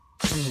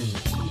You may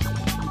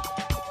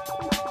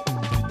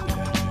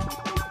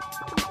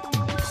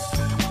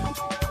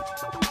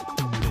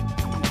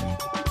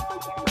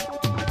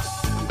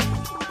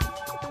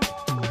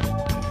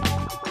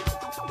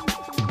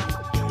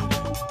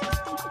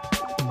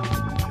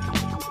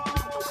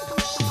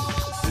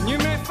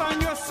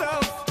find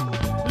yourself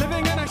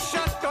living in a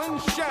shotgun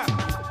shack,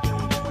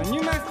 and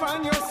you may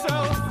find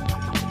yourself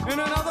in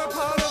another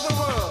part of the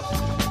world,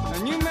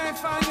 and you may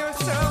find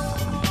yourself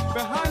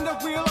behind the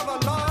wheel of a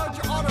large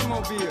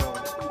automobile,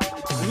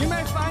 and you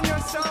may find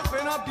yourself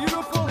in a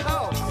beautiful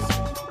house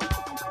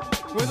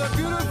with a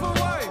beautiful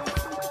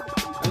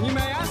wife, and you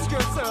may ask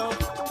yourself,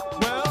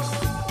 well,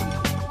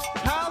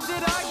 how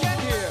did I get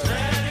here?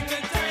 Letting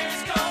the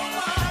days go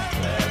by,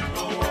 let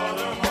the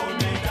water hold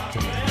me down.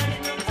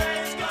 Letting the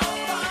days go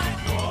by,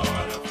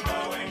 water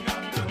flowing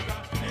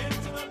underground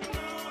into the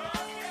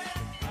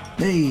blue again.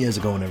 Hey, how's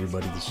it going,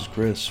 everybody? This is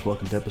Chris.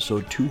 Welcome to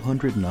episode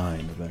 209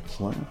 of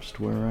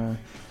X-Lapsed, where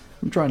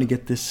I'm trying to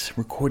get this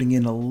recording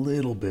in a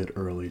little bit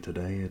early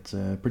today. It's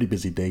a pretty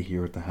busy day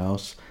here at the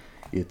house.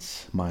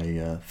 It's my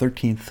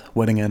 13th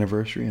wedding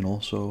anniversary and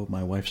also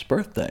my wife's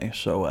birthday.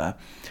 So,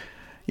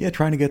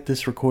 trying to get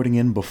this recording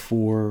in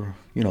before,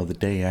 the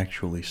day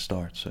actually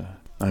starts.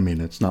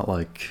 It's not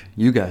like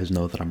you guys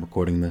know that I'm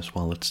recording this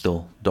while it's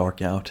still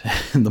dark out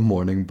in the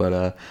morning,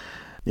 but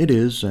it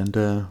is, and,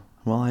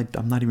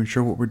 I'm not even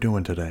sure what we're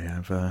doing today.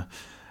 I've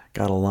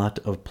got a lot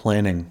of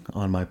planning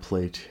on my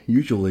plate.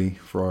 Usually,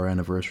 for our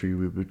anniversary,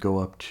 we would go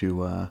up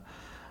to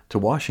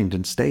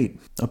Washington State,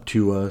 up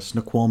to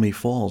Snoqualmie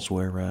Falls,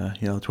 where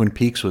Twin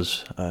Peaks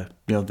was,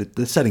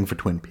 the setting for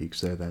Twin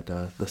Peaks there, that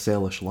the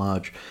Salish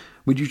Lodge.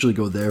 We'd usually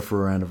go there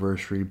for our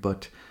anniversary,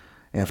 but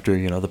after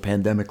the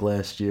pandemic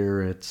last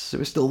year, it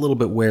was still a little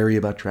bit wary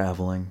about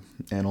traveling,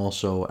 and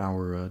also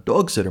our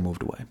dog sitter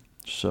moved away,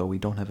 so we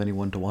don't have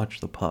anyone to watch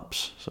the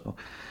pups. So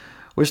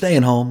we're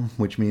staying home,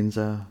 which means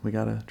we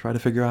gotta try to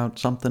figure out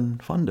something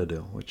fun to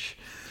do, which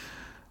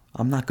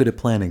I'm not good at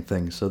planning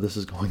things, so this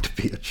is going to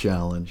be a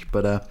challenge.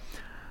 But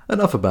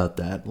enough about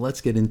that.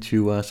 Let's get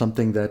into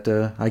something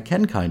that I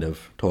can kind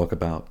of talk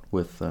about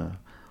with,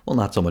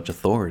 not so much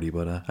authority,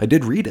 but I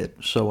did read it,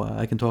 so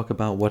I can talk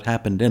about what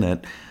happened in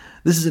it.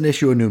 This is an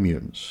issue of New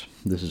Mutants.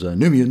 This is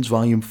New Mutants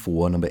Volume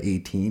 4, number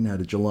 18, out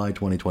of July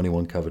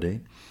 2021 cover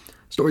date.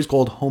 The story's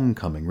called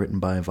Homecoming, written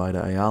by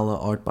Vida Ayala,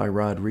 art by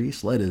Rod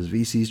Reese, letters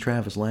VC's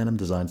Travis Lanham,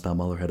 designs Tom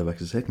Muller, head of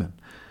X's Hickman.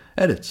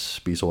 Edits,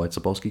 Bisa White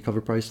Sapolsky,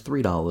 cover price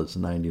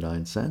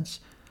 $3.99.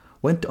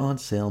 Went on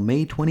sale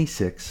May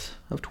 26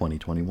 of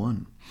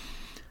 2021.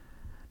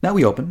 Now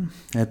we open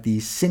at the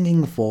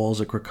Singing Falls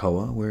of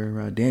Krakoa,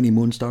 where Danny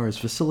Moonstar is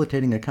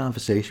facilitating a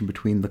conversation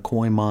between the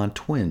Koimon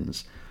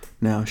twins.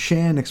 Now,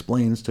 Shan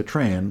explains to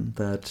Tran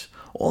that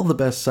all the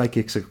best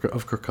psychics of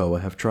Krakoa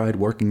have tried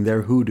working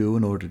their hoodoo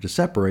in order to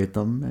separate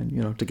them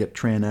and, to get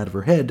Tran out of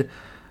her head,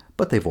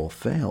 but they've all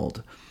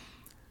failed.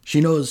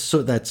 She knows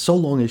that so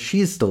long as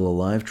she's still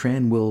alive,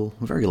 Tran will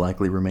very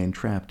likely remain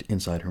trapped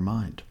inside her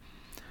mind.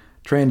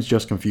 Tran's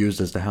just confused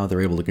as to how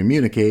they're able to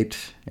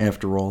communicate.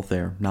 After all,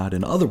 they're not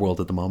in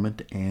Otherworld at the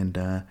moment,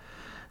 and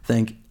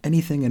thank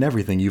anything and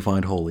everything you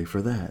find holy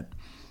for that.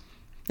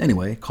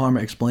 Anyway,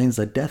 Karma explains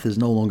that death is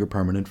no longer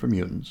permanent for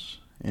mutants,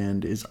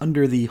 and is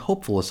under the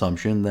hopeful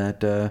assumption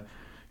that,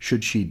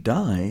 should she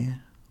die,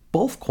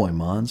 both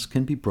Koimons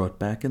can be brought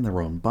back in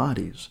their own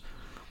bodies.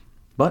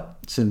 But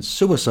since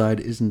suicide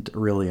isn't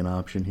really an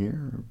option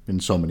here, in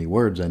so many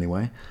words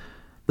anyway,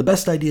 the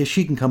best idea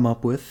she can come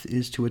up with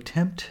is to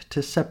attempt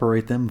to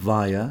separate them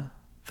via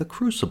the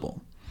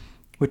Crucible,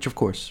 which of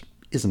course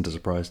isn't a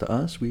surprise to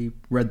us. We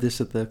read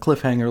this at the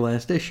cliffhanger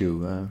last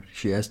issue.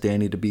 She asked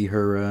Danny to be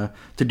her,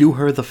 to do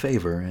her the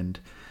favor, and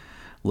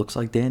looks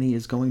like Danny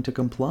is going to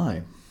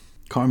comply.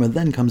 Karma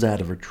then comes out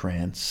of her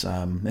trance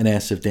and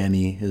asks if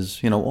Danny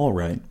is, all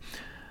right.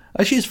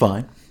 She's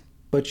fine,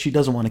 but she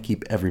doesn't want to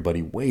keep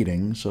everybody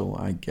waiting, so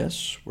I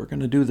guess we're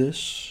going to do this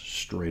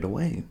straight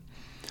away.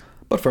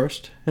 But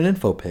first, an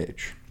info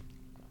page.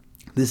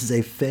 This is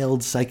a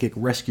failed psychic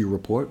rescue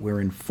report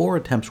wherein 4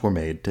 attempts were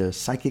made to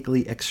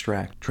psychically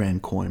extract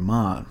Tran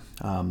Koimon.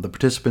 The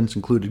participants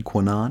included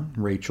Kwannon,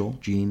 Rachel,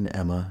 Jean,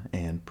 Emma,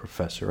 and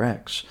Professor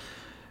X.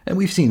 And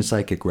we've seen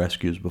psychic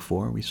rescues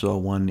before. We saw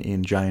one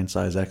in Giant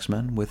Size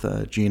X-Men with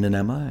Jean and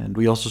Emma, and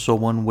we also saw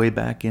one way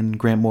back in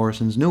Grant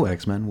Morrison's New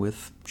X-Men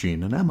with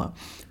Jean and Emma.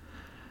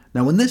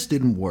 Now, when this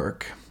didn't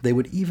work, they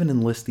would even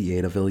enlist the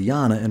aid of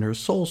Illyana and her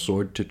soul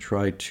sword to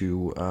try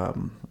to,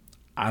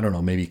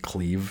 maybe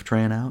cleave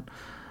Tran out.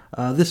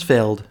 This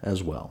failed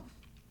as well.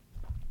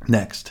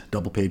 Next,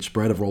 double-page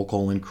spread of roll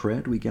call and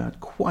cred. We got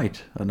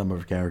quite a number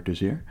of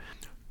characters here.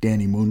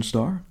 Danny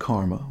Moonstar,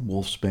 Karma,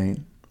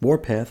 Wolfsbane,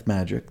 Warpath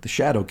Magic, the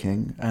Shadow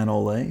King,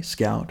 Anole,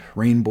 Scout,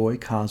 Rainboy,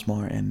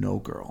 Cosmar, and No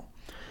Girl.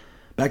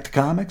 Back to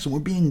comics, and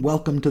we're being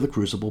welcomed to the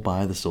Crucible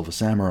by the Silver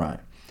Samurai.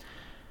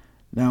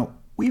 Now,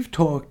 we've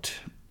talked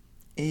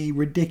a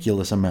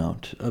ridiculous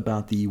amount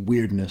about the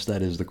weirdness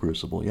that is the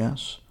Crucible,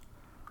 yes?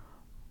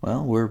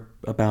 Well, we're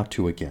about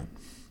to again.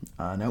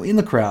 Now, in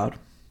the crowd,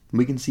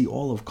 we can see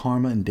all of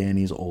Karma and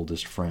Danny's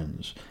oldest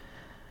friends.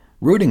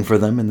 rooting for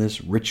them in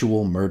this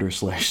ritual murder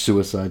slash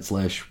suicide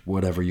slash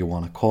whatever you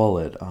want to call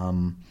it.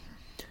 None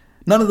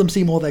of them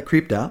seem all that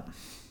creeped out.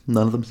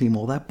 None of them seem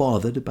all that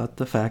bothered about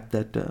the fact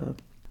that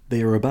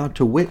they are about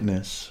to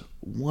witness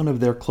one of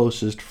their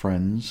closest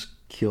friends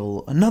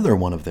kill another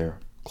one of their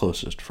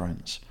closest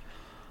friends.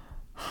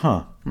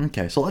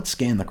 Okay, so let's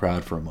scan the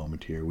crowd for a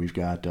moment here. We've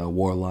got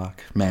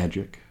Warlock,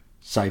 Magic,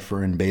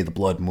 Cypher and Bay the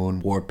Blood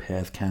Moon,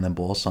 Warpath,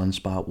 Cannonball,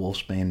 Sunspot,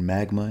 Wolfsbane,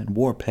 Magma, and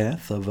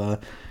Warpath of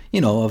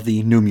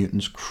the New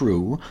Mutants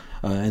crew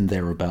and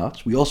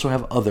thereabouts. We also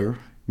have other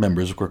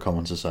members of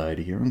Krakoan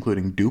society here,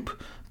 including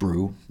Dupe,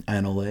 Brew,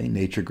 Anole,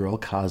 Nature Girl,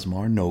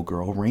 Cosmar, No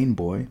Girl,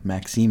 Rainboy,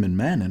 Maxime and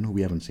Manon, who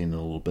we haven't seen in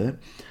a little bit,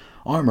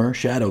 Armor,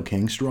 Shadow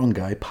King, Strong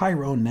Guy,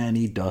 Pyro,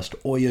 Nanny, Dust,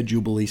 Oya,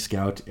 Jubilee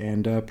Scout,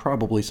 and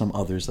probably some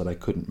others that I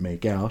couldn't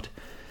make out.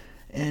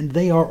 And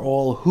they are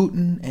all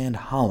hootin' and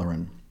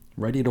hollerin',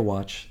 ready to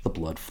watch the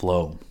blood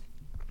flow.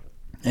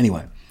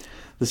 Anyway,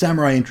 the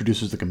samurai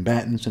introduces the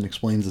combatants and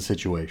explains the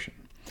situation.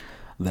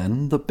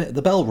 Then the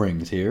bell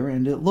rings here,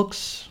 and it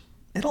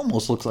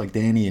almost looks like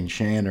Danny and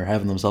Shan are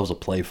having themselves a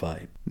play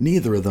fight.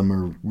 Neither of them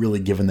are really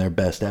giving their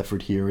best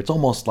effort here. It's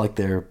almost like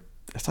they're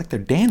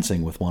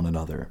dancing with one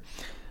another.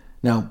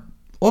 Now,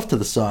 off to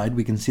the side,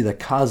 we can see that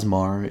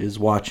Cosmar is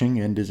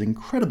watching and is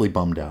incredibly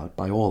bummed out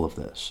by all of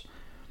this.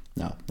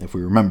 Now, if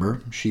we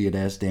remember, she had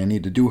asked Danny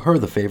to do her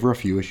the favor a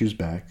few issues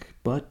back,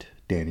 but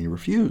Danny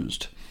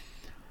refused.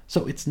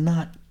 So it's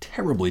not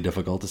terribly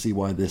difficult to see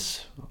why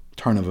this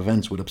turn of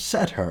events would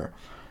upset her,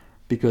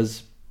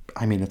 because,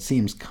 it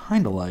seems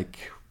kind of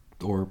like,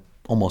 or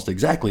almost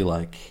exactly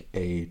like,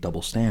 a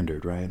double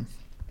standard, right?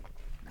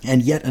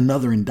 And yet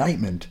another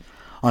indictment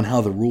on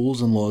how the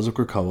rules and laws of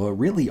Krakoa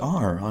really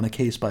are on a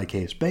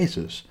case-by-case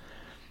basis,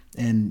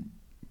 and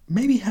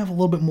maybe have a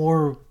little bit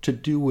more to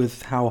do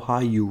with how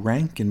high you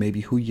rank and maybe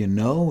who you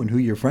know and who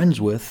you're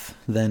friends with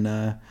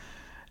than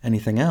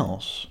anything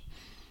else.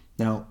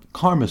 Now,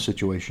 Karma's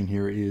situation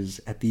here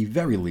is, at the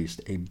very least,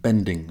 a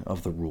bending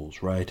of the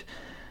rules, right?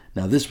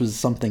 Now, this was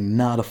something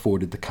not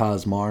afforded to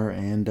Cosmar,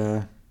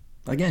 and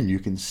again, you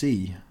can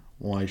see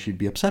why she'd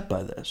be upset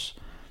by this.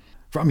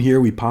 From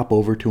here, we pop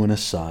over to an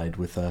aside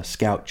with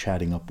Scout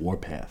chatting up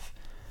Warpath.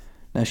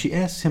 Now, she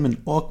asks him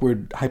an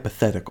awkward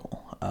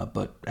hypothetical,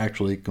 but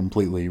actually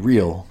completely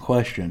real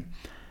question.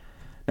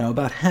 Now,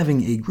 about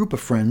having a group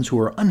of friends who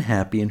are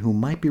unhappy and who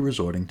might be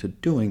resorting to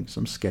doing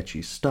some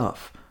sketchy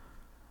stuff.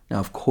 Now,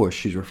 of course,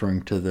 she's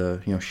referring to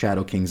the,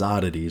 Shadow King's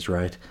oddities,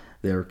 right?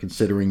 They're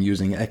considering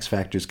using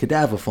X-Factor's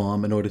cadaver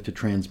form in order to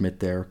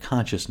transmit their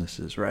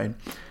consciousnesses, right?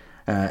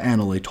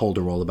 Anole told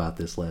her all about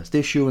this last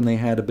issue, and they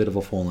had a bit of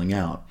a falling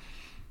out.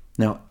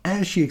 Now,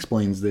 as she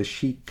explains this,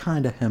 she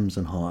kind of hems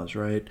and haws,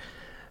 right?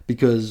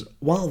 Because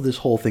while this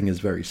whole thing is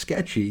very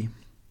sketchy,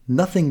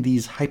 nothing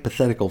these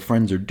hypothetical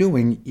friends are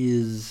doing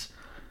is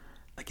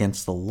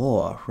against the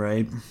law,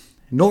 right?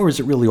 Nor is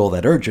it really all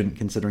that urgent,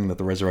 considering that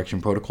the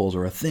resurrection protocols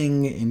are a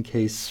thing. In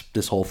case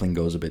this whole thing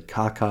goes a bit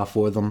caca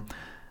for them,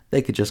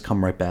 they could just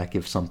come right back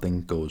if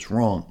something goes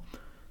wrong.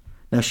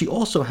 Now, she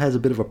also has a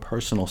bit of a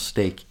personal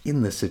stake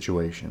in this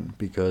situation,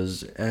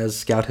 because as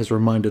Scout has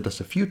reminded us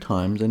a few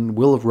times, and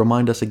will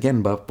remind us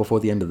again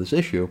before the end of this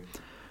issue,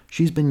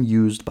 she's been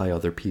used by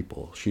other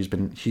people. She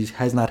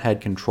has not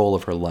had control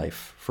of her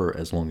life for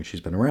as long as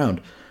she's been around.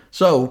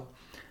 So,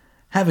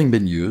 having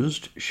been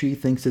used, she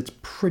thinks it's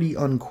pretty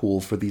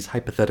uncool for these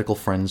hypothetical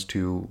friends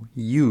to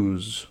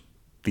use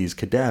these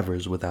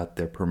cadavers without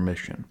their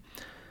permission.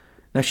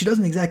 Now, she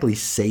doesn't exactly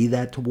say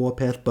that to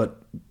Warpath,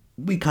 but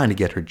we kind of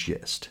get her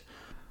gist.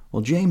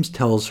 Well, James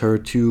tells her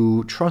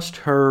to trust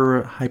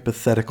her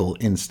hypothetical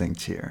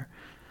instincts here.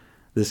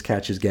 This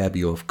catches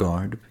Gabby off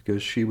guard,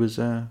 because she was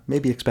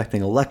maybe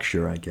expecting a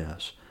lecture, I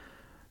guess.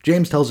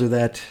 James tells her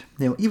that,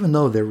 even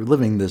though they're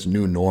living this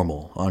new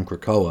normal on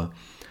Krakoa,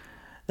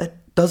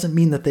 that doesn't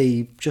mean that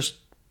they just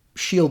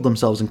shield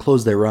themselves and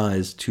close their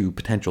eyes to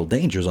potential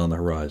dangers on the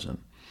horizon.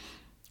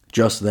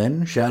 Just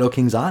then, Shadow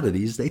King's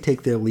oddities, they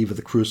take their leave of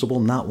the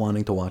Crucible, not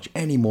wanting to watch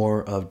any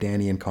more of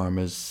Danny and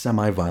Karma's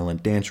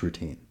semi-violent dance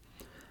routine.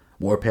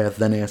 Warpath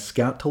then asks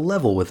Scout to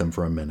level with him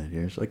for a minute.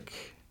 He's like,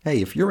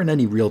 hey, if you're in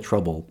any real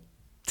trouble,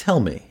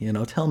 tell me and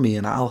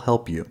I'll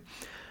help you.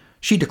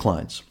 She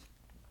declines.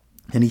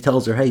 And he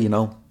tells her, hey,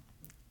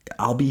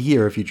 I'll be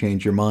here if you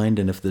change your mind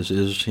and if this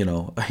is,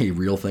 a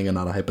real thing and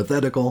not a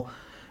hypothetical.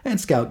 And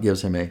Scout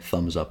gives him a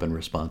thumbs up in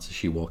response as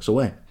she walks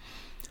away.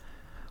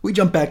 We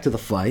jump back to the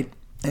fight,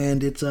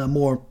 and it's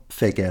more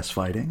fake-ass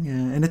fighting.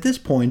 And at this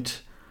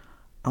point,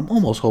 I'm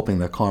almost hoping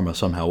that Karma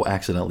somehow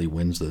accidentally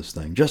wins this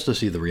thing, just to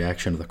see the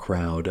reaction of the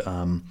crowd.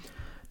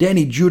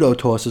 Danny judo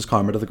tosses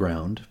Karma to the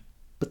ground,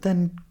 but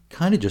then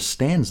kind of just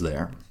stands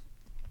there.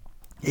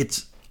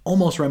 It's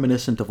almost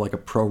reminiscent of like a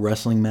pro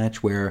wrestling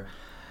match where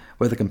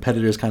the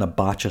competitors kind of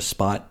botch a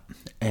spot,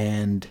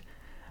 and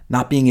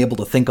not being able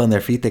to think on their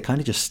feet, they kind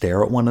of just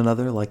stare at one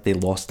another like they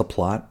lost the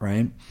plot,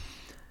 right?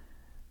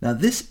 Now,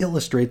 this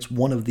illustrates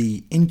one of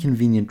the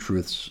inconvenient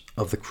truths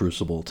of the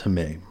Crucible to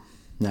me.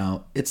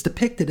 Now, it's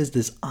depicted as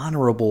this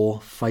honorable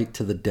fight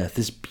to the death,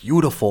 this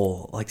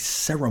beautiful,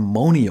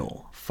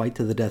 ceremonial fight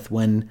to the death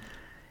when,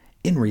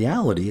 in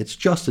reality, it's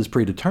just as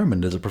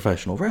predetermined as a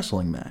professional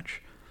wrestling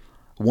match.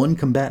 One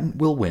combatant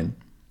will win,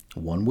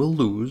 one will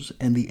lose,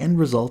 and the end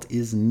result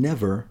is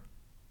never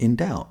in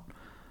doubt.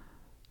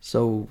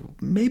 So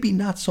maybe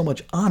not so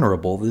much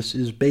honorable. This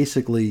is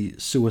basically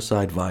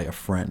suicide via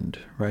friend,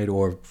 right?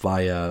 Or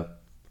via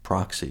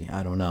proxy.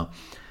 I don't know.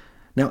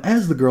 Now,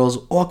 as the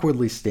girls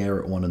awkwardly stare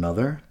at one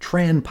another,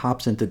 Tran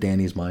pops into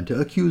Danny's mind to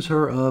accuse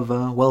her of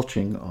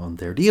welching on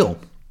their deal.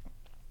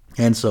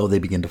 And so they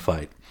begin to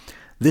fight.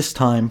 This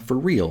time for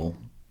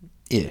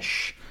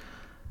real-ish.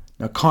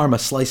 Now, Karma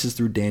slices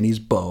through Danny's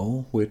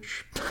bow,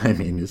 which,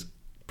 is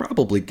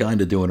probably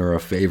kind of doing her a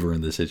favor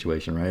in this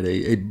situation, right?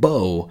 A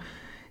bow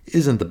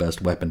isn't the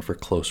best weapon for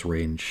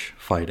close-range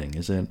fighting,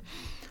 is it?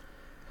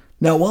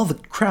 Now, while the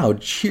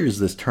crowd cheers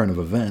this turn of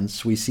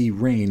events, we see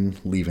Rain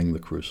leaving the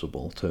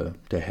Crucible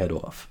to head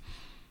off.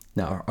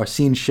 Now, our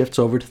scene shifts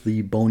over to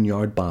the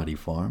Boneyard Body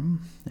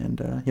Farm,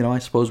 and, I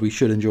suppose we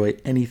should enjoy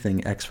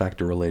anything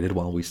X-Factor related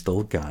while we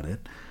still got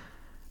it.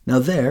 Now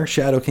there,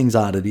 Shadow King's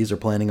oddities are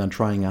planning on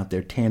trying out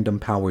their tandem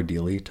power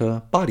dealie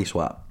to body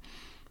swap.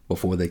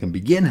 Before they can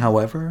begin,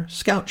 however,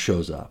 Scout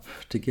shows up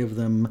to give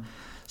them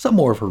some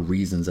more of her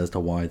reasons as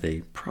to why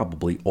they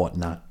probably ought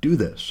not do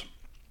this.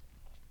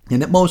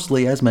 And it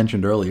mostly, as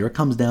mentioned earlier,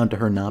 comes down to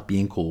her not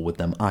being cool with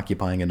them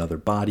occupying another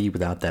body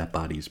without that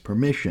body's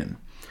permission.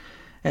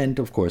 And,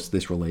 of course,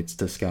 this relates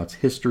to Scout's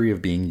history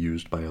of being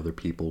used by other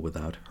people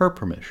without her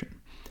permission.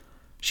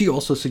 She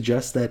also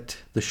suggests that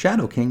the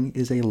Shadow King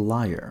is a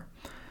liar,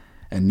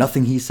 and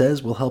nothing he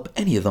says will help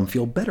any of them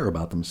feel better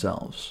about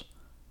themselves.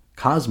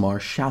 Cosmar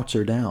shouts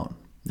her down,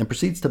 and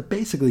proceeds to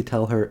basically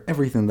tell her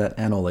everything that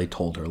Anole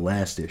told her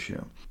last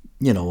issue.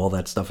 All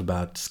that stuff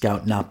about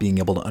Scout not being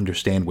able to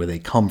understand where they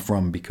come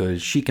from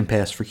because she can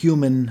pass for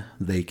human,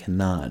 they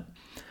cannot.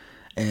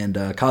 And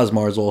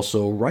Cosmar is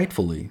also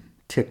rightfully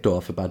ticked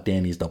off about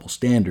Danny's double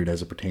standard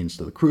as it pertains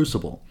to the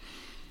Crucible.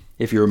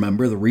 If you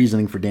remember, the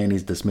reasoning for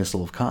Danny's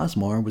dismissal of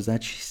Cosmar was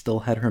that she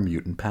still had her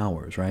mutant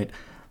powers, right?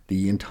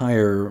 The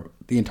entire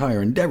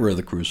endeavor of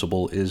the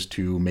Crucible is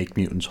to make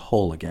mutants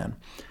whole again.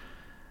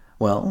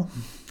 Well,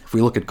 if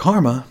we look at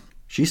Karma,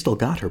 she still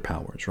got her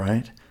powers,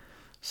 right?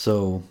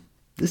 So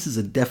this is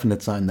a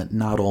definite sign that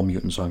not all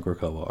mutants on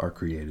Krakoa are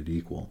created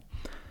equal.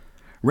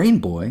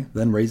 Rainboy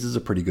then raises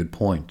a pretty good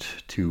point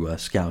to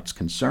Scout's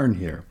concern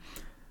here,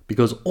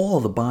 because all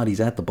the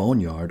bodies at the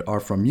Boneyard are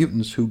from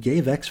mutants who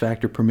gave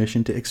X-Factor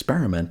permission to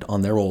experiment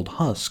on their old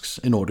husks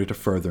in order to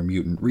further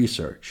mutant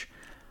research.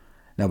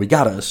 Now, we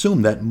gotta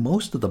assume that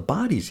most of the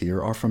bodies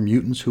here are from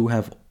mutants who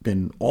have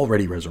been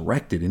already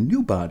resurrected in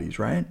new bodies,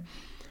 right?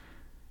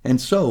 And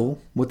so,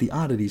 what the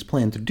oddities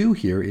plan to do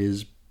here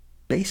is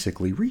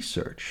basically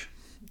research.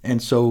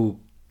 And so,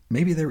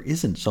 maybe there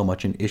isn't so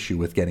much an issue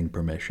with getting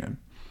permission.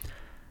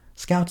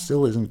 Scout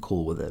still isn't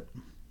cool with it,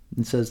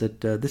 and says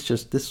that this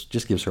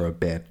just gives her a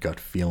bad gut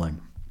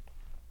feeling.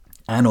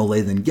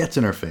 Anole then gets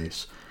in her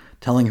face,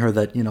 telling her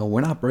that,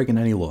 we're not breaking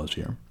any laws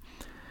here.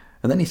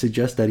 And then he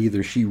suggests that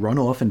either she run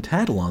off and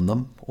tattle on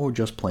them, or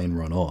just plain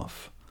run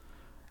off.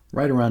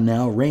 Right around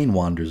now, Rain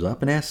wanders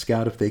up and asks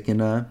Scout if they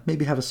can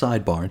maybe have a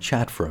sidebar and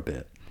chat for a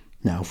bit.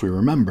 Now, if we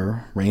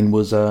remember, Rain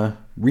was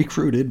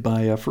recruited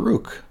by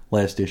Farouk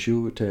last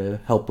issue to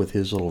help with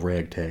his little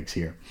ragtags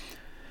here.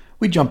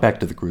 We jump back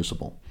to the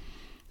Crucible.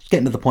 It's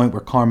getting to the point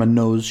where Karma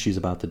knows she's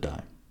about to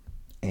die.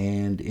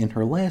 And in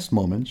her last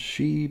moments,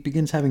 she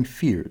begins having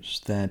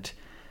fears that,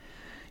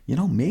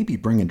 maybe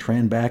bringing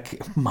Tran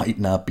back might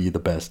not be the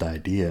best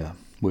idea,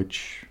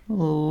 which, a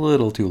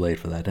little too late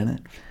for that, isn't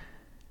it?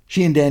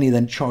 She and Danny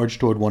then charge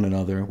toward one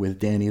another, with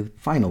Danny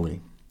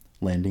finally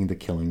landing the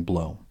killing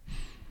blow.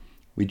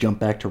 We jump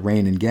back to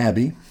Rain and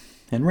Gabby,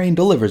 and Rain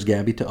delivers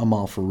Gabby to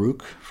Amal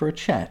Farouk for a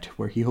chat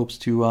where he hopes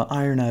to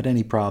iron out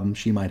any problems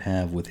she might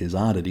have with his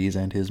oddities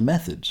and his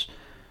methods.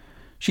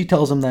 She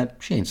tells him that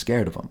she ain't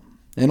scared of him,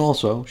 and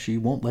also she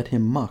won't let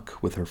him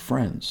muck with her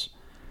friends.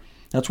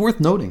 Now, it's worth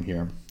noting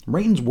here,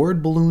 Rain's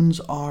word balloons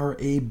are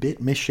a bit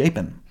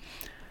misshapen.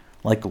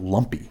 Like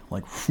lumpy,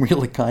 like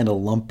really kind of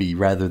lumpy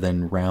rather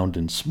than round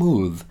and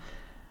smooth.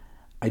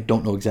 I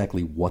don't know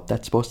exactly what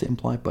that's supposed to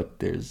imply, but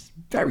there's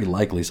very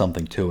likely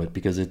something to it,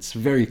 because it's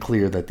very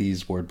clear that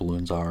these word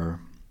balloons are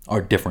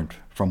different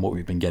from what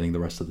we've been getting the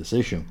rest of this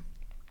issue.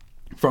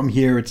 From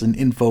here, it's an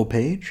info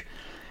page,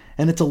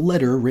 and it's a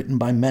letter written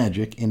by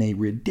Magic in a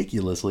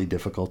ridiculously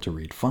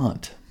difficult-to-read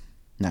font.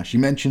 Now, she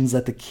mentions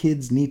that the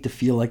kids need to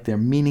feel like they're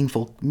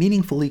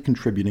meaningfully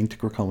contributing to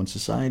Krakoan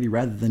society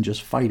rather than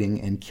just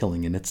fighting and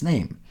killing in its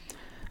name.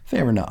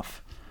 Fair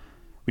enough.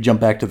 We jump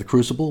back to the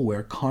Crucible,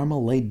 where Karma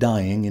lay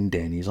dying in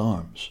Danny's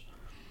arms.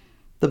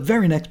 The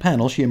very next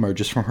panel, she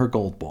emerges from her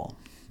gold ball.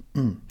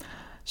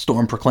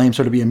 Storm proclaims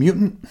her to be a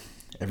mutant.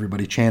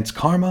 Everybody chants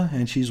Karma,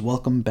 and she's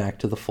welcomed back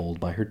to the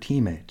fold by her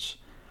teammates.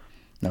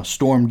 Now,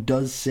 Storm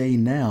does say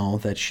now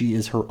that she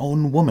is her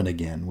own woman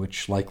again,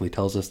 which likely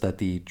tells us that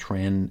the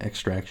Tran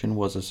extraction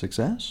was a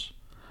success?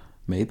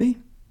 Maybe?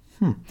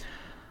 Now,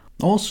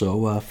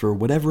 Also, for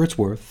whatever it's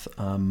worth,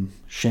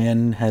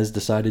 Shan has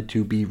decided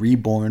to be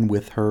reborn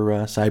with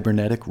her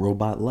cybernetic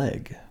robot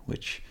leg,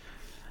 which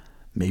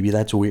maybe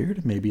that's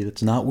weird, maybe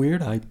it's not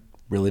weird, I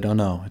really don't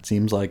know. It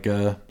seems like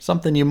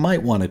something you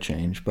might want to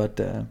change, but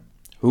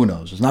who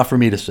knows? It's not for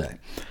me to say.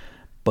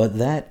 But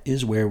that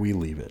is where we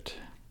leave it.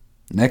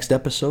 Next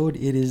episode,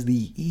 it is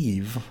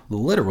the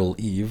literal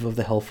eve of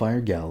the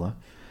Hellfire Gala,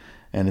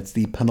 and it's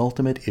the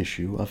penultimate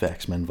issue of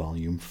X-Men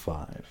Volume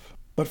 5.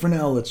 But for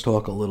now, let's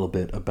talk a little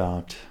bit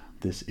about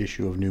this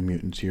issue of New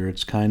Mutants here.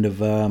 It's kind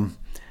of a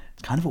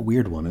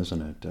weird one,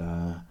 isn't it?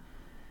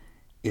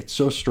 It's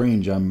so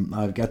strange.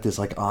 I've got this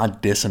like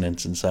odd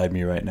dissonance inside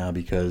me right now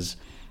because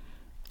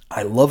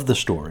I love the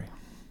story.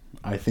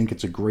 I think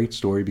it's a great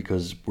story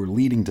because we're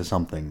leading to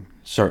something,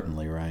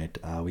 certainly, right?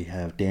 We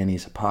have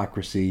Danny's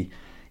hypocrisy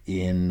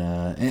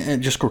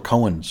and just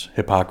Krakoan's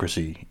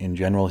hypocrisy in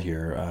general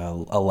here,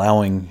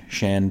 allowing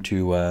Shan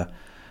to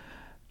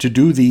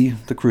do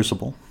the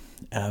Crucible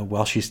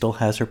while she still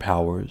has her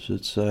powers.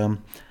 It's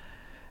an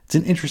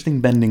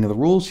interesting bending of the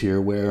rules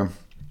here where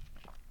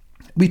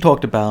we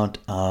talked about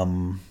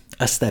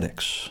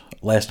aesthetics.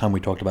 Last time we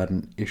talked about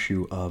an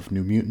issue of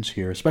New Mutants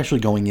here,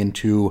 especially going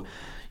into,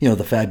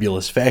 the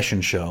fabulous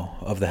fashion show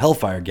of the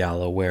Hellfire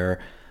Gala, where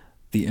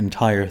the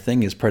entire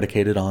thing is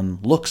predicated on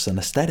looks and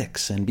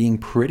aesthetics and being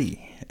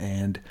pretty.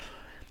 And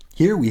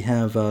here we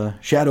have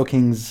Shadow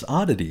King's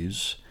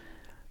oddities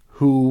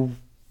who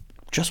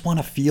just want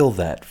to feel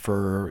that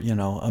for,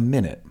 a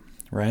minute,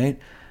 right?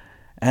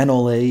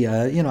 Anole,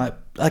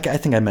 I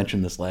think I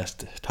mentioned this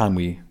last time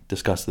we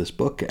discussed this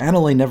book.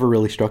 Anole never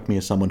really struck me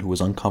as someone who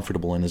was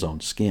uncomfortable in his own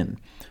skin.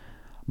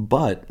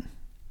 But,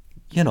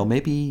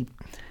 maybe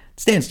it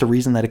stands to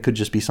reason that it could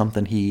just be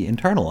something he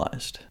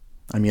internalized.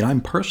 I mean,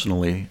 I'm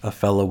personally a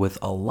fellow with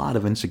a lot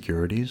of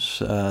insecurities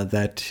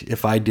that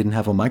if I didn't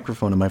have a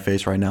microphone in my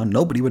face right now,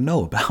 nobody would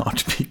know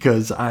about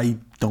because I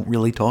don't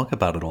really talk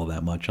about it all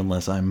that much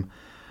unless I'm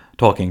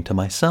talking to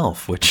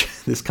myself, which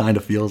this kind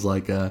of feels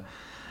like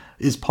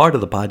is part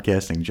of the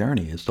podcasting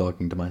journey, is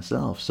talking to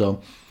myself.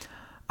 So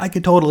I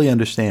could totally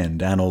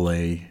understand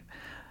Anole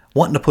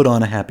wanting to put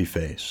on a happy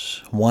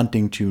face,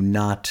 wanting to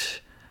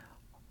not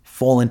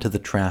fall into the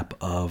trap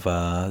of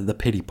the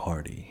pity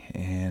party,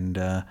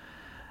 and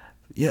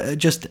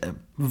just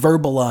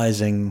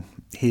verbalizing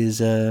his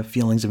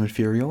feelings of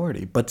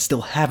inferiority, but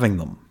still having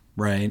them,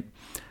 right?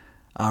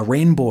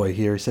 Rainboy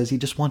here says he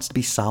just wants to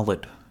be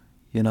solid.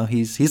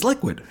 He's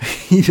liquid.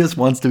 He just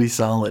wants to be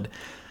solid.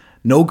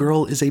 No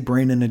girl is a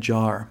brain in a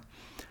jar.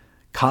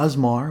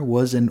 Cosmar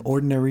was an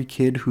ordinary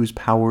kid whose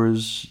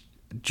powers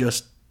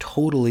just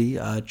totally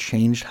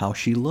changed how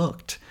she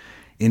looked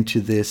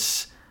into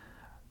this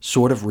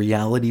sort of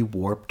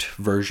reality-warped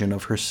version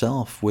of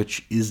herself,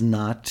 which is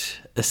not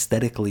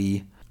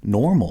aesthetically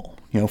normal,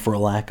 for a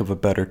lack of a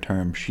better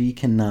term. She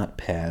cannot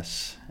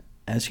pass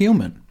as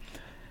human.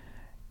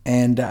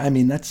 And,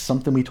 that's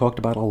something we talked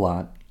about a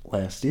lot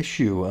last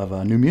issue of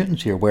New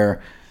Mutants here, where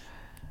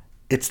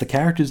it's the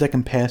characters that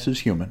can pass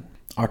as human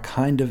are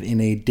kind of in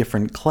a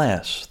different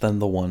class than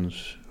the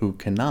ones who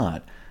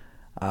cannot.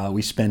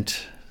 We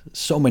spent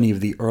so many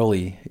of the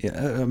early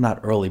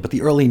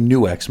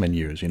new X-Men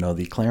years,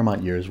 the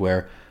Claremont years,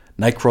 where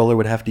Nightcrawler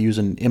would have to use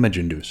an image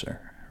inducer,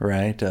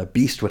 right?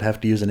 Beast would have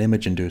to use an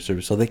image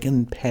inducer so they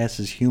can pass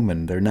as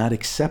human. They're not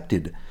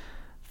accepted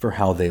for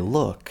how they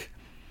look.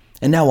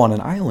 And now on an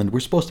island,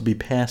 we're supposed to be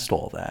past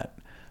all that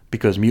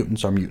because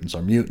mutants are mutants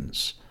are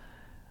mutants.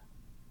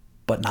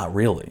 But not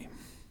really,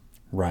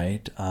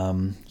 right?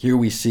 Here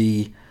we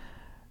see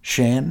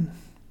Shan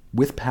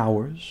with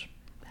powers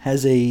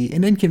has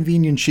an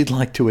inconvenience she'd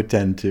like to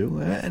attend to.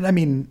 And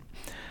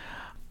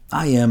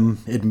I am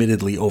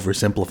admittedly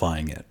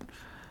oversimplifying it.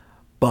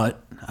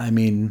 But,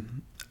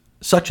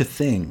 such a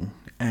thing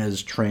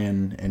as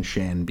Tran and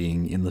Shan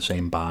being in the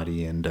same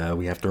body and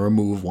we have to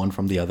remove one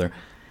from the other,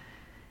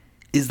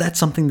 is that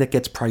something that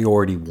gets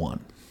priority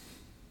one?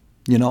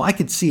 I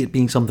could see it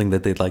being something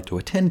that they'd like to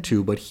attend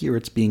to, but here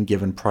it's being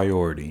given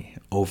priority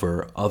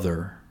over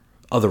other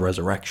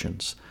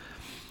resurrections.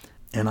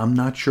 And I'm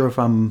not sure if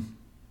I'm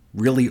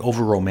really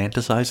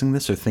over-romanticizing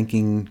this or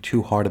thinking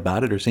too hard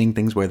about it or seeing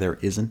things where there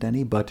isn't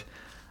any, but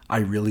I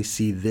really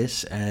see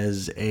this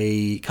as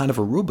a kind of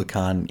a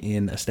Rubicon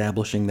in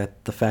establishing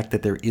that the fact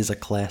that there is a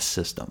class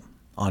system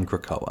on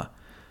Krakoa,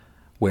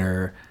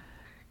 where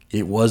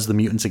it was the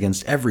mutants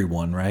against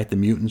everyone, right? The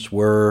mutants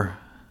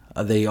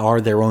they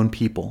are their own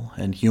people,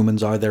 and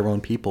humans are their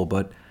own people,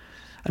 but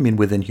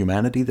within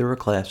humanity there are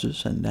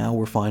classes, and now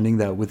we're finding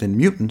that within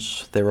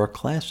mutants there are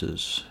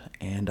classes.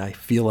 And I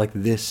feel like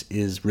this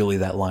is really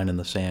that line in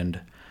the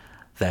sand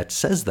that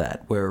says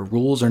that, where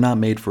rules are not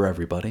made for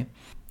everybody.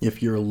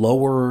 If you're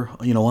lower,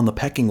 on the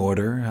pecking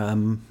order,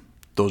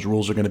 those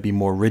rules are going to be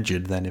more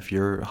rigid than if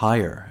you're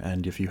higher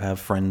and if you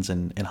have friends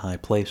in high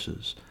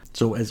places.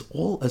 So as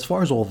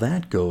far as all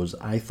that goes,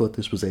 I thought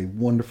this was a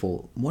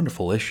wonderful,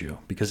 wonderful issue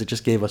because it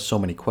just gave us so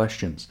many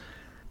questions.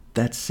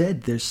 That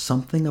said, there's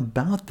something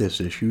about this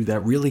issue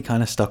that really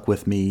kind of stuck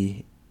with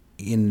me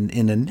in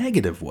a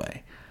negative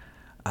way.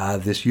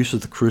 This use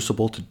of the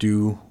Crucible to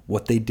do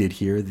what they did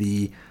here,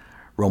 the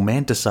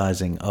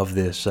romanticizing of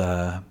this,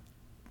 the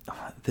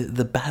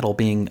battle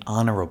being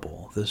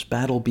honorable, this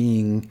battle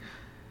being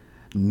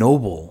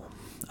noble,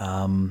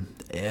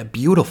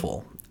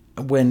 beautiful,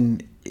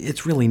 when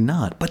it's really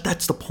not. But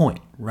that's the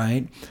point,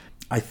 right?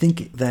 I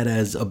think that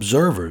as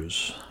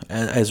observers,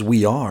 as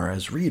we are,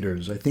 as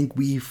readers, I think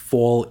we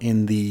fall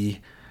in the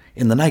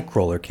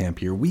Nightcrawler camp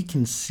here. We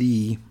can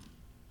see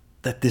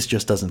that this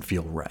just doesn't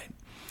feel right.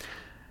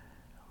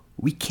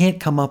 We can't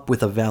come up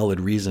with a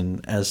valid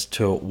reason as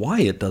to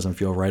why it doesn't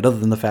feel right, other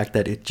than the fact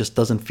that it just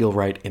doesn't feel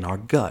right in our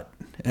gut.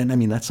 And I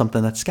mean, that's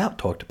something that Scout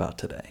talked about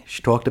today.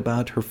 She talked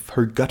about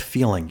her gut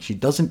feeling. She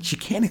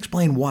can't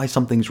explain why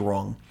something's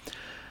wrong.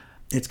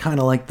 It's kind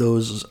of like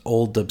those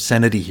old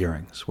obscenity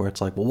hearings where it's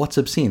like, well, what's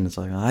obscene? It's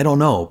like, I don't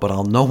know, but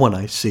I'll know when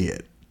I see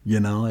it.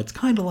 It's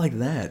kind of like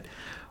that,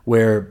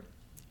 where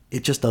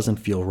it just doesn't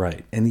feel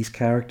right. And these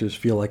characters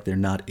feel like they're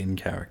not in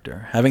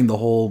character. Having the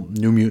whole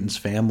New Mutants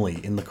family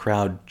in the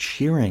crowd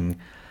cheering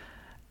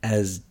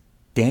as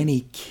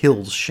Danny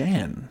kills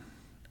Shan.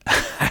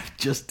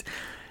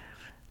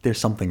 There's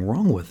something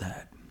wrong with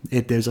that.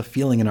 There's a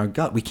feeling in our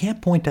gut. We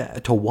can't point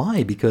to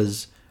why,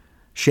 because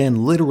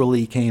Shan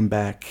literally came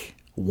back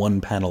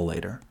one panel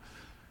later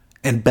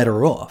and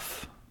better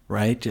off,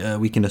 right?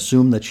 We can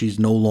assume that she's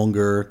no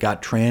longer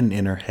got Tran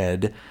in her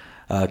head,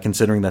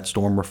 considering that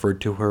Storm referred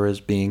to her as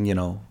being,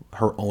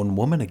 her own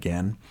woman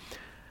again.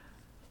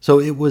 So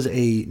it was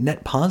a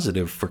net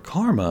positive for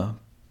Karma,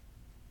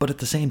 but at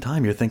the same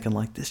time, you're thinking,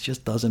 like, this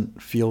just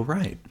doesn't feel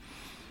right.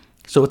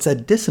 So it's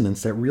that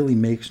dissonance that really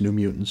makes New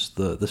Mutants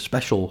the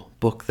special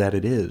book that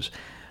it is,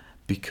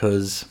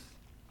 because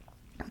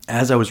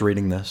as I was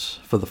reading this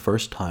for the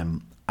first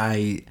time,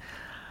 I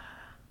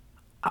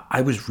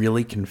was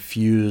really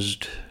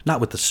confused,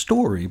 not with the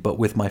story, but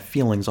with my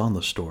feelings on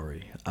the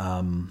story.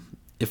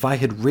 If I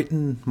had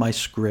written my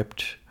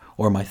script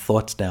or my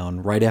thoughts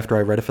down right after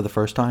I read it for the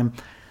first time,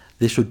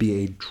 this would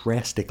be a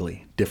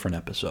drastically different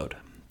episode.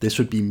 This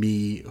would be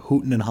me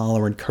hooting and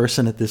hollering,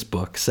 cursing at this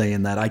book,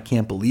 saying that I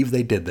can't believe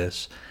they did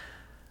this.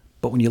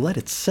 But when you let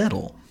it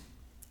settle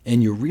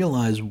and you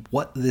realize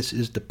what this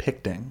is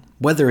depicting,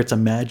 whether it's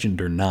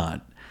imagined or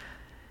not,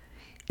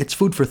 it's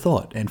food for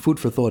thought, and food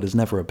for thought is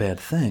never a bad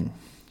thing.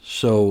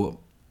 So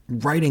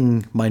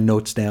writing my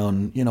notes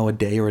down, a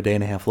day or a day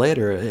and a half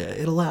later,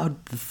 it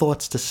allowed the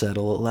thoughts to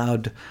settle,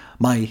 allowed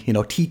my,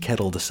 tea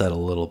kettle to settle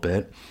a little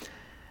bit.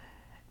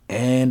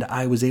 And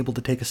I was able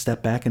to take a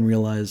step back and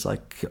realize,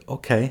 like,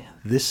 okay,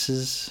 this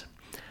is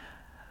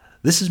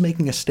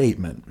making a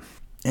statement.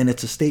 And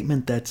it's a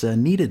statement that's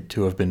needed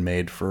to have been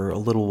made for a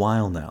little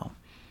while now.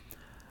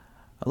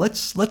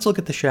 Let's look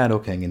at the Shadow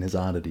King and his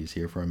oddities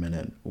here for a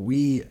minute.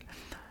 We're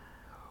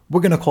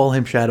going to call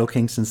him Shadow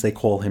King since they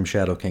call him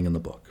Shadow King in the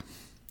book.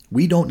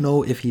 We don't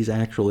know if he's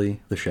actually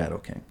the Shadow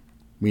King.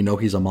 We know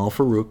he's Amal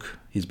Farouk.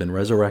 He's been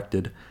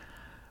resurrected.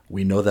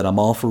 We know that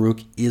Amal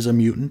Farouk is a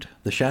mutant.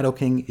 The Shadow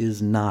King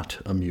is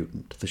not a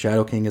mutant. The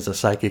Shadow King is a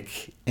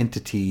psychic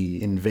entity,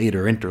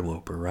 invader,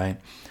 interloper, right?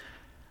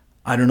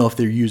 I don't know if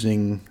they're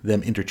using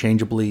them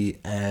interchangeably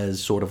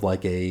as sort of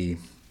like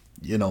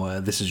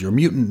this is your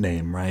mutant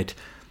name, right?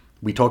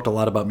 We talked a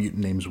lot about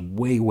mutant names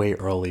way, way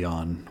early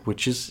on,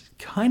 which has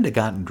kind of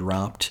gotten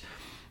dropped.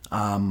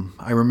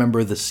 I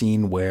remember the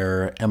scene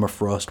where Emma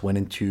Frost went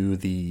into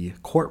the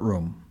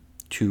courtroom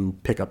to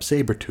pick up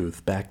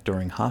Sabretooth back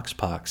during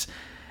Hoxpox,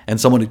 and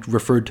someone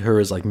referred to her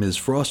as like Ms.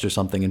 Frost or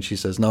something, and she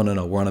says, no,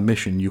 we're on a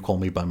mission. You call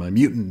me by my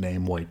mutant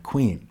name, White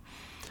Queen.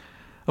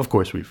 Of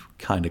course, we've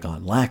kind of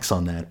gone lax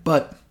on that,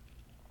 but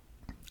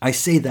I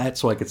say that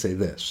so I could say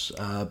this.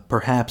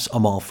 Perhaps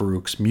Amal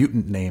Farouk's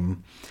mutant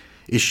name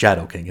is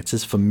Shadow King. It's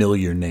his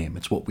familiar name.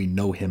 It's what we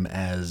know him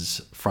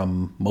as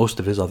from most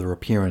of his other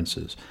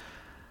appearances.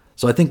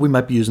 So I think we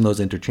might be using those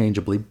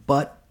interchangeably,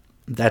 but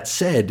that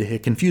said,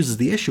 it confuses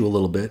the issue a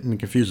little bit, and it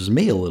confuses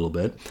me a little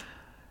bit.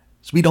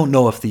 So we don't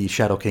know if the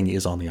Shadow King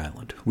is on the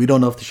island. We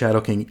don't know if the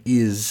Shadow King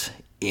is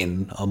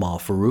in Amal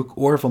Farouk,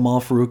 or if Amal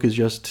Farouk is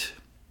just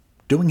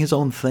doing his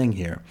own thing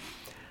here.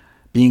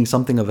 Being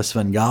something of a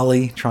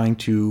Svengali, trying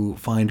to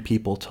find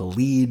people to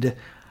lead.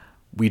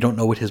 We don't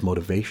know what his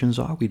motivations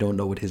are. We don't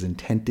know what his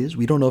intent is.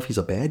 We don't know if he's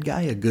a bad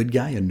guy, a good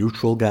guy, a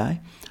neutral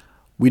guy.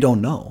 We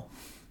don't know.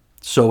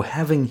 So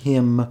having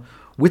him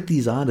with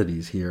these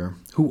oddities here,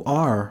 who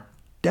are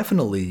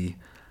definitely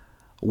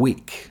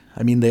weak.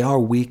 I mean, they are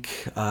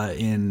weak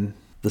in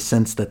the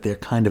sense that they're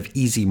kind of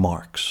easy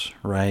marks,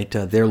 right?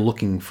 They're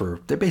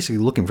basically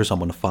looking for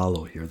someone to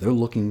follow here. They're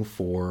looking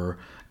for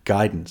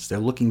guidance. They're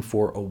looking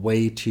for a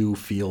way to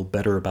feel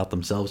better about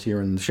themselves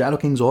here, and the Shadow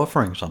King's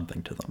offering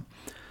something to them.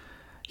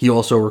 He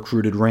also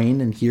recruited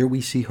Rain, and here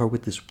we see her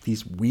with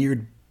these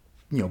weird,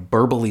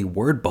 burbly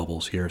word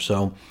bubbles here.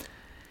 So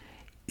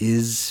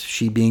is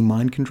she being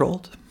mind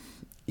controlled?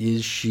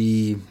 Is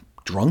she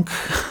drunk?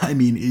 I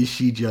mean, is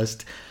she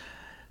just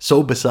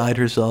so beside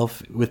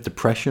herself with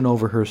depression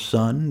over her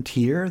son,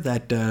 Tyr,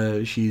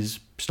 that she's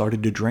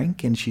started to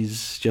drink and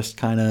she's just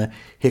kind of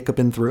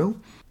hiccuping through?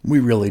 We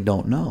really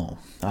don't know.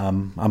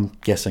 I'm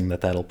guessing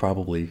that that'll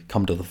probably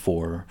come to the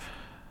fore,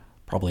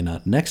 probably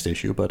not next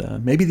issue,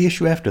 but maybe the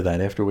issue after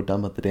that, after we're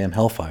done with the damn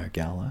Hellfire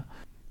Gala.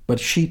 But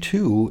she,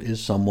 too,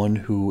 is someone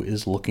who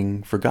is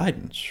looking for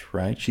guidance,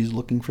 right? She's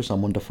looking for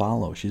someone to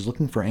follow. She's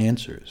looking for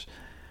answers.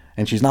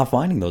 And she's not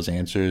finding those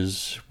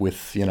answers with,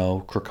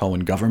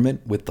 Krakoan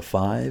government, with the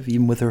Five,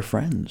 even with her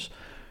friends.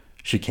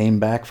 She came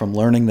back from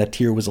learning that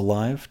Tyr was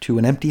alive to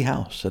an empty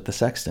house at the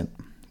Sextant,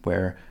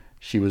 where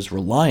she was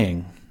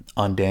relying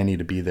on Danny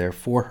to be there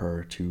for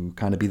her, to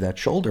kind of be that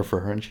shoulder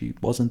for her, and she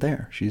wasn't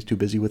there. She's too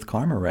busy with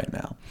Karma right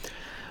now.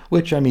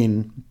 Which,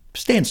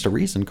 stands to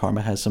reason.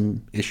 Karma has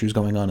some issues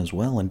going on as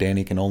well, and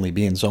Danny can only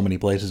be in so many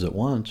places at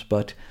once,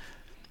 but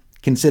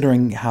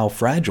considering how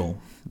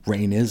fragile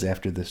Rain is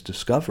after this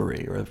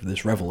discovery, or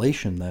this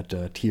revelation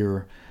that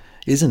Tyr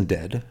isn't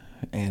dead,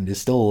 and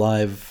is still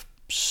alive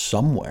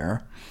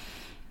somewhere,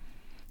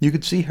 you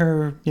could see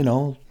her,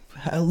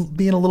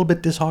 being a little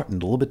bit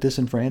disheartened, a little bit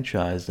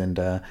disenfranchised,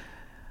 and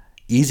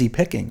easy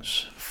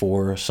pickings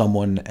for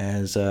someone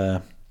as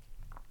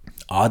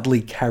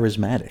oddly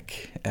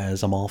charismatic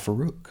as Amal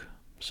Farouk.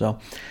 So,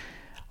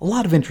 a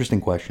lot of interesting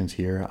questions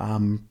here.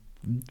 I'm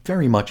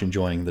very much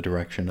enjoying the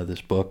direction of this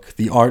book.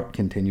 The art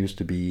continues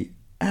to be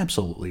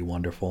absolutely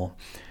wonderful.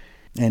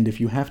 And if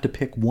you have to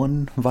pick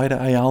one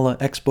Vita Ayala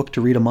X book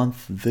to read a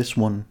month, this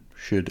one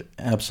should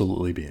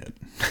absolutely be it.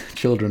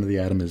 Children of the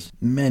Atom is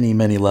many,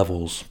 many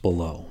levels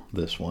below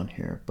this one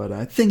here. But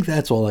I think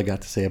that's all I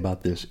got to say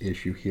about this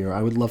issue here.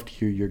 I would love to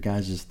hear your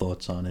guys'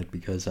 thoughts on it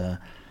because,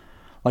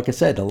 like I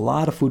said, a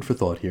lot of food for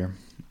thought here.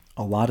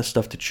 A lot of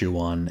stuff to chew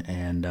on,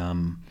 and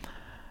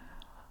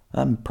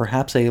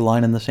perhaps a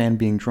line in the sand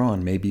being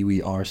drawn. Maybe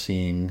we are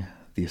seeing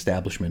the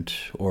establishment,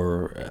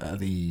 or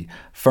the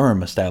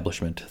firm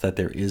establishment, that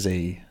there is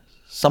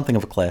something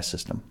of a class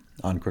system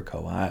on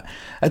Krakoa.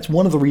 That's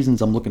one of the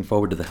reasons I'm looking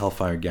forward to the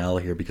Hellfire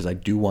Gala here, because I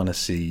do want to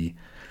see.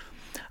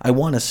 I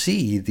want to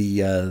see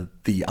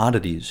the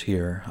oddities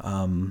here.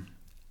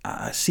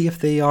 See if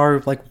they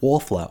are like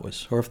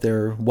wallflowers, or if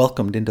they're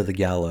welcomed into the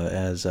gala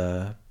as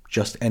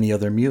just any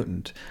other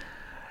mutant.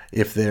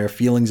 If their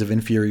feelings of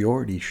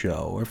inferiority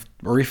show,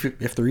 or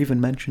if they're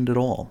even mentioned at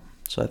all.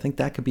 So I think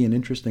that could be an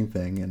interesting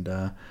thing,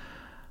 and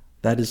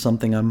that is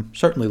something I'm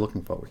certainly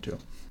looking forward to.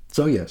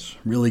 So yes,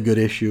 really good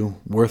issue,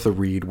 worth a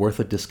read, worth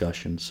a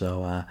discussion.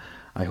 So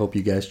I hope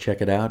you guys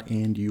check it out,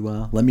 and you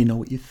let me know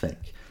what you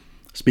think.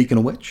 Speaking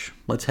of which,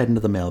 let's head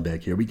into the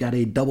mailbag here. We got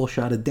a double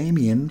shot of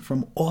Damien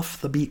from Off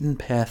the Beaten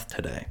Path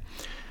today.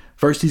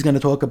 First, he's going to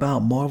talk about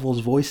Marvel's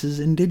Voices,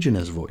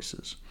 Indigenous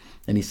Voices.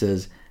 And he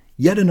says,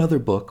 yet another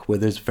book where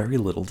there's very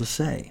little to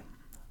say.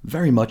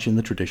 Very much in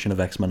the tradition of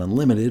X-Men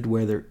Unlimited,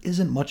 where there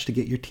isn't much to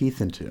get your teeth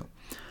into.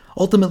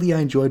 Ultimately, I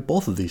enjoyed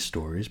both of these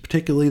stories,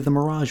 particularly the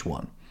Mirage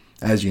one.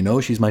 As you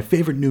know, she's my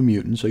favorite New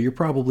Mutant, so you're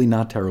probably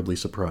not terribly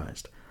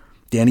surprised.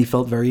 Danny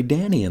felt very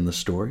Danny in the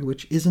story,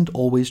 which isn't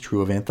always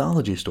true of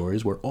anthology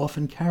stories, where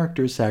often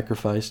characters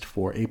sacrificed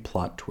for a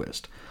plot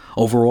twist.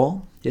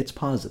 Overall, it's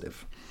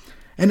positive.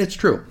 And it's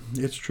true.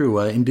 It's true.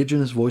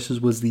 Indigenous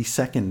Voices was the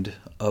second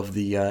of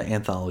the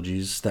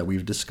anthologies that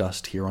we've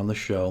discussed here on the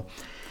show.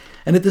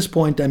 And at this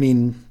point,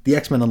 the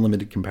X-Men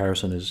Unlimited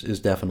comparison is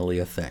definitely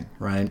a thing,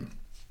 right?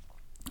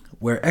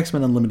 Where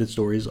X-Men Unlimited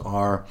stories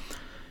are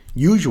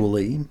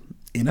usually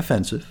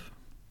inoffensive.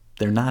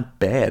 They're not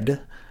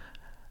bad,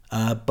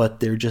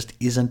 but there just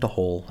isn't a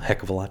whole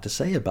heck of a lot to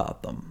say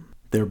about them.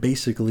 They're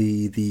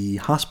basically the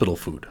hospital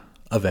food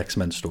of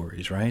X-Men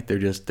stories, right?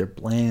 They're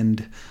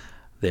bland.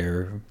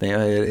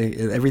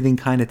 Everything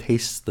kind of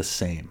tastes the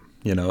same.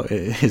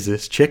 Is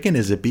this chicken?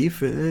 Is it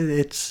beef?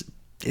 It's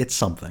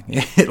something.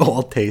 It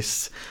all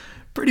tastes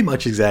pretty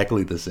much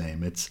exactly the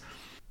same. It's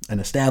an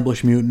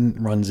established mutant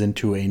runs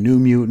into a new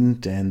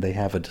mutant, and they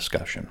have a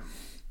discussion.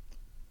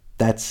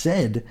 That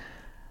said,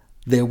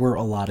 there were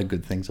a lot of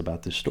good things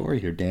about this story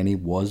here. Danny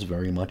was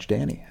very much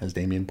Danny, as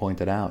Damien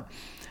pointed out.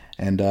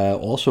 And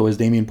also, as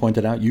Damien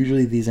pointed out,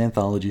 usually these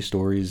anthology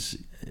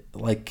stories,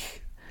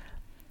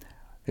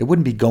 it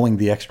wouldn't be going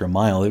the extra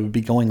mile. It would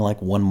be going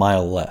 1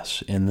 mile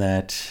less, in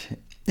that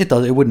it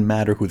wouldn't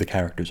matter who the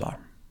characters are.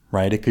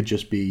 Right? It could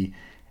just be,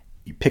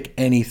 you pick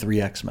any 3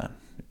 X-Men,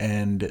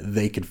 and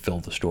they could fill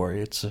the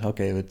story. It's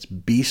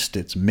Beast,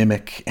 it's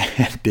Mimic,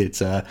 and it's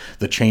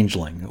the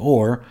Changeling,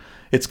 or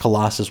it's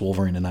Colossus,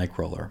 Wolverine, and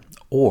Nightcrawler,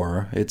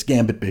 or it's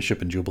Gambit,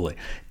 Bishop, and Jubilee.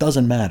 It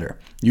doesn't matter.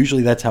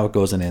 Usually that's how it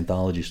goes in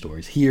anthology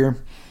stories. Here,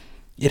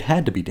 it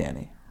had to be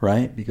Danny,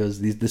 right? Because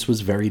this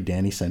was very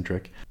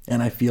Danny-centric,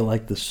 and I feel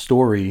like the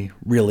story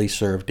really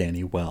served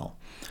Danny well.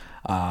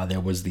 There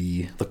was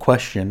the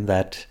question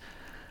that,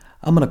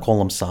 I'm going to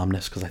call him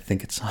Somnus because I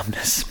think it's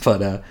Somnus,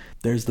 but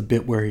there's the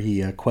bit where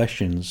he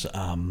questions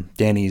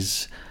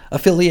Danny's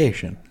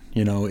affiliation.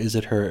 Is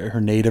it her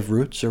native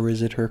roots, or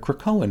is it her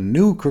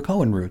new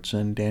Krakoan roots?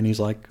 And Danny's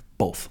like,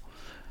 both.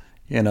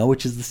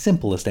 Which is the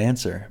simplest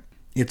answer.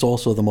 It's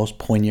also the most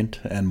poignant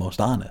and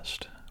most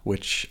honest,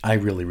 which I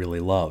really,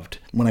 really loved.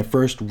 When I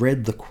first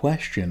read the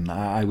question,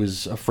 I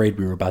was afraid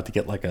we were about to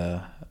get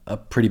a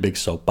pretty big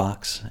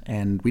soapbox,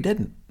 and we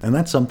didn't. And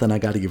that's something I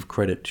got to give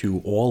credit to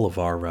all of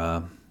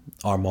our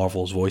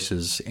Marvel's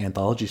Voices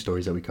anthology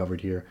stories that we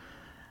covered here.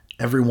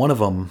 Every one of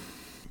them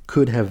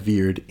could have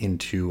veered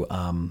into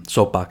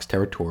soapbox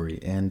territory,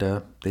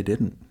 and they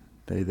didn't.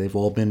 They've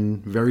all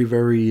been very,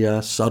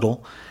 very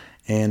subtle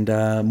and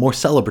more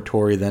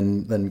celebratory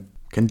than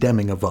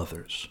condemning of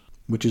others,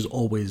 which is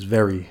always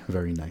very,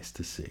 very nice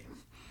to see.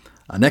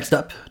 Next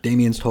up,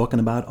 Damien's talking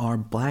about our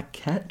Black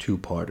Cat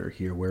two-parter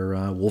here,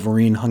 where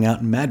Wolverine hung out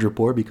in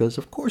Madripoor because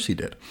of course he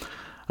did.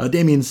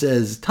 Damien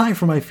says, time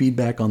for my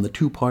feedback on the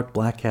two-part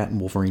Black Cat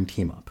and Wolverine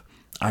team-up.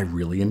 I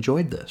really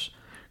enjoyed this.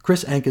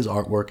 Chris Anka's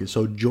artwork is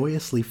so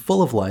joyously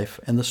full of life,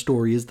 and the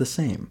story is the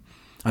same.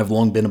 I've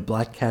long been a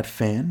Black Cat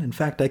fan. In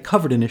fact, I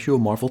covered an issue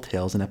of Marvel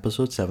Tales in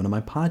episode 7 of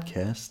my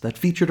podcast that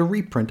featured a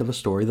reprint of a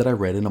story that I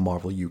read in a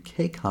Marvel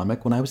UK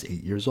comic when I was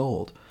 8 years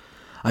old.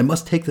 I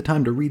must take the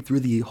time to read through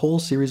the whole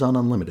series on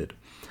Unlimited.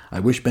 I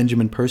wish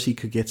Benjamin Percy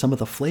could get some of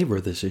the flavor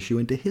of this issue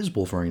into his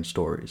Wolverine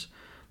stories.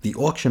 The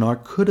auction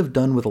art could have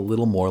done with a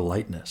little more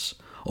lightness.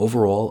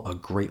 Overall, a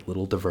great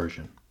little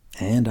diversion.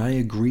 And I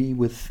agree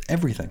with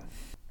everything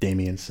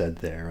Damien said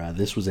there.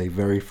 This was a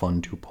very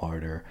fun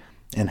two-parter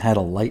and had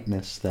a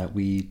lightness that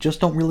we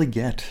just don't really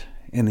get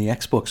in the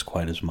X-books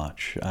quite as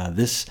much. I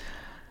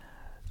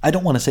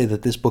don't want to say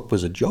that this book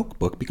was a joke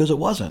book, because it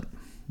wasn't.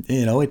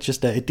 You know, it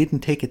didn't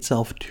take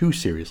itself too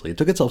seriously. It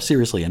took itself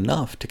seriously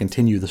enough to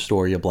continue the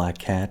story of Black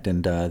Cat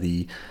and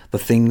the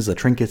things, the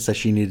trinkets that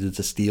she needed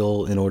to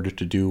steal in order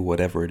to do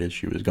whatever it is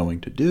she was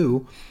going to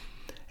do.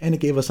 And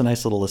it gave us a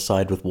nice little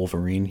aside with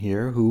Wolverine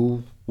here,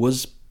 who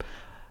was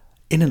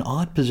in an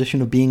odd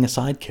position of being a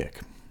sidekick.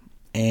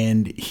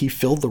 And he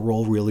filled the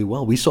role really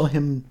well. We saw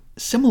him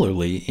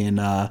similarly in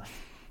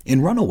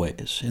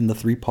Runaways, in the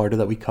three-parter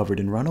that we covered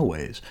in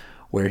Runaways,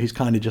 where he's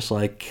kind of just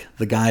like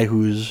the guy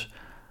who's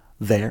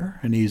there,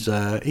 and he's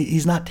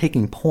not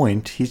taking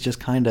point. He's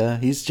just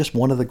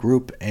one of the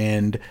group,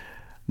 and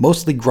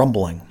mostly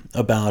grumbling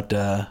about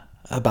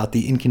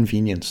the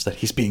inconvenience that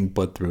he's being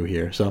put through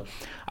here. So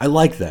I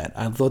like that.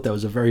 I thought that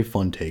was a very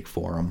fun take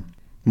for him.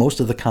 Most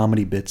of the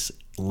comedy bits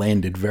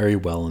landed very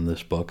well in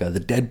this book. The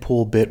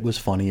Deadpool bit was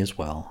funny as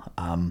well.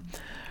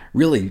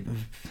 Really,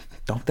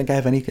 don't think I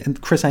have any.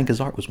 And Chris Anka's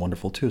art was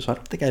wonderful too, so I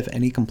don't think I have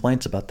any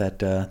complaints about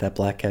that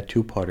Black Cat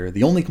two-parter.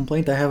 The only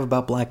complaint I have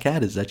about Black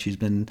Cat is that she's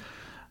been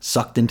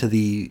sucked into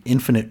the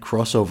infinite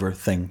crossover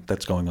thing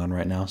that's going on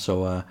right now.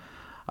 So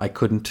I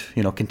couldn't,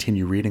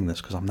 continue reading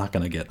this because I'm not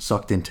going to get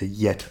sucked into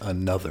yet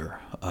another,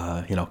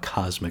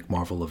 cosmic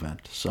Marvel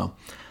event. So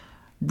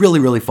really,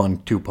 really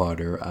fun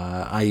two-parter.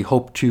 I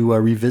hope to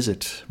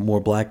revisit more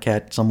Black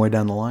Cat somewhere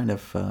down the line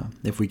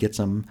if we get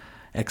some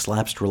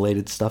X-Lapsed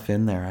related stuff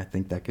in there. I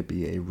think that could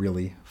be a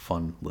really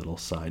fun little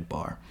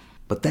sidebar.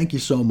 But thank you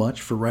so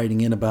much for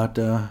writing in about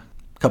a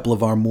couple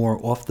of our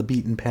more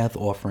off-the-beaten-path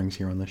offerings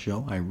here on the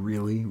show. I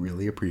really,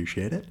 really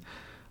appreciate it.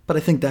 But I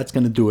think that's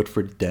going to do it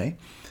for today.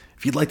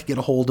 If you'd like to get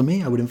a hold of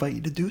me, I would invite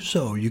you to do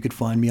so. You could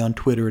find me on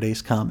Twitter at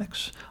Ace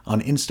Comics,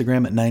 on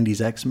Instagram at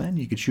 90sXmen.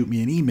 You could shoot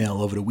me an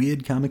email over to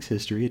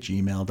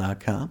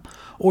weirdcomicshistory@gmail.com,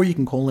 or you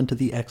can call into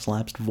the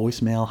X-Lapsed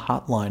voicemail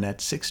hotline at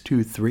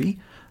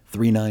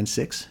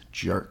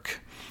 623-396-JERK.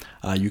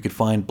 You could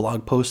find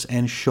blog posts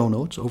and show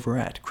notes over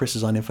at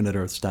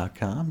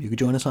chrisisoninfiniteearths.com. You could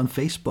join us on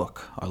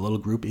Facebook. Our little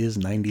group is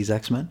 90s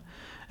X-Men.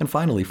 And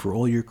finally, for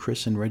all your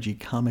Chris and Reggie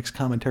comics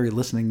commentary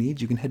listening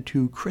needs, you can head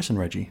to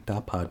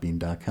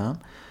chrisandreggie.podbean.com.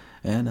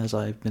 And as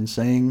I've been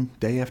saying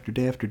day after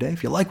day after day,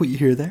 if you like what you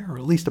hear there, or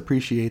at least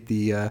appreciate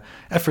the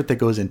effort that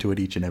goes into it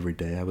each and every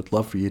day, I would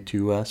love for you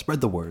to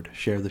spread the word,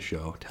 share the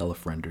show, tell a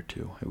friend or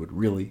two. It would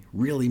really,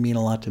 really mean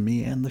a lot to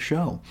me and the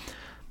show.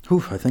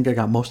 I think I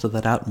got most of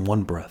that out in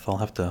one breath. I'll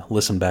have to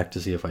listen back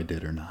to see if I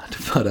did or not.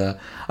 But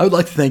I would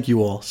like to thank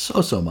you all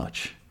so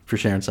much for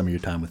sharing some of your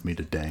time with me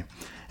today.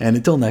 And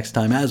until next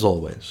time, as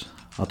always,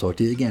 I'll talk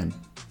to you again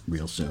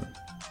real soon.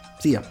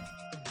 See ya.